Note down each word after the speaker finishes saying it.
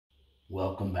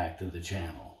Welcome back to the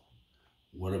channel.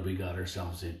 What have we got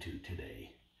ourselves into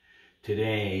today?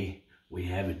 Today we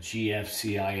have a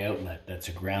GFCI outlet that's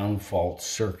a ground fault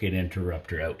circuit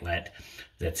interrupter outlet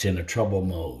that's in a trouble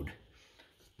mode.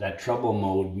 That trouble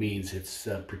mode means it's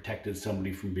protected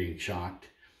somebody from being shocked.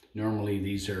 Normally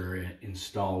these are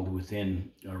installed within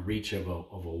a reach of a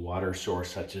water source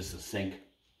such as a sink,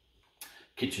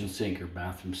 kitchen sink or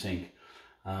bathroom sink.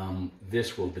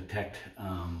 This will detect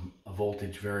a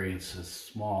voltage variance as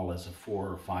small as a 4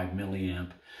 or 5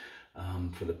 milliamp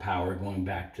for the power going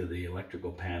back to the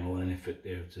electrical panel, and if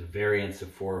there's a variance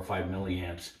of 4 or 5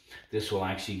 milliamps, this will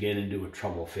actually get into a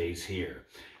trouble phase here.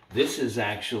 This is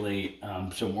actually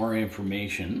some more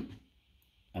information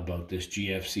about this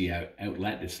GFC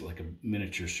outlet. It's like a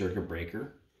miniature circuit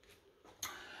breaker.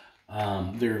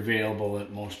 They're available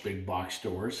at most big box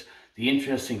stores. The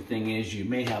interesting thing is you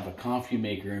may have a coffee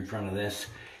maker in front of this,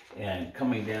 and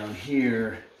coming down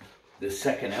here, the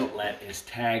second outlet is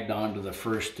tagged onto the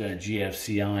first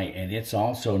GFCI, and it's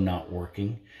also not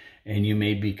working, and you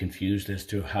may be confused as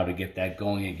to how to get that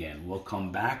going again. We'll come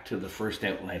back to the first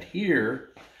outlet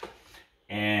here,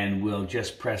 and we'll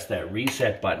just press that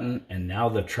reset button, and now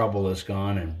the trouble is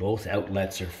gone and both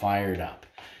outlets are fired up.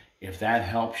 If that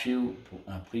helps you,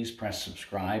 please press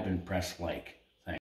subscribe and press like.